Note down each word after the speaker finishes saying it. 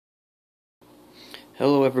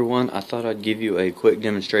Hello everyone, I thought I'd give you a quick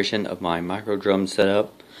demonstration of my Microdrum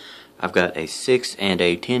setup. I've got a 6 and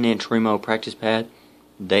a 10-inch Remo practice pad.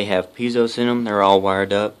 They have piezo's in them, they're all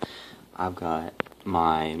wired up. I've got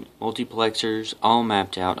my multiplexers all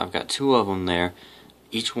mapped out. I've got 2 of them there.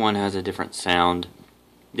 Each one has a different sound.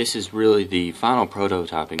 This is really the final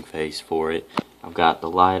prototyping phase for it. I've got the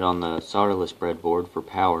light on the solderless breadboard for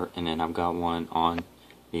power, and then I've got one on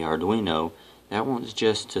the Arduino. That one's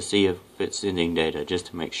just to see if it's sending data, just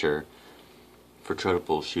to make sure, for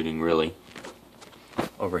troubleshooting really.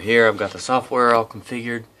 Over here I've got the software all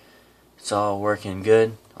configured. It's all working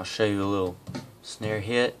good. I'll show you a little snare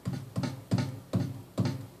hit.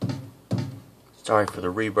 Sorry for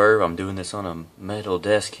the reverb, I'm doing this on a metal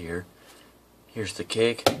desk here. Here's the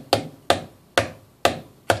kick.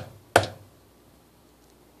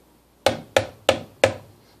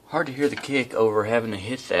 Hard to hear the kick over having to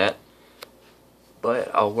hit that,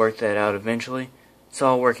 but I'll work that out eventually. It's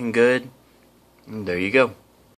all working good, and there you go.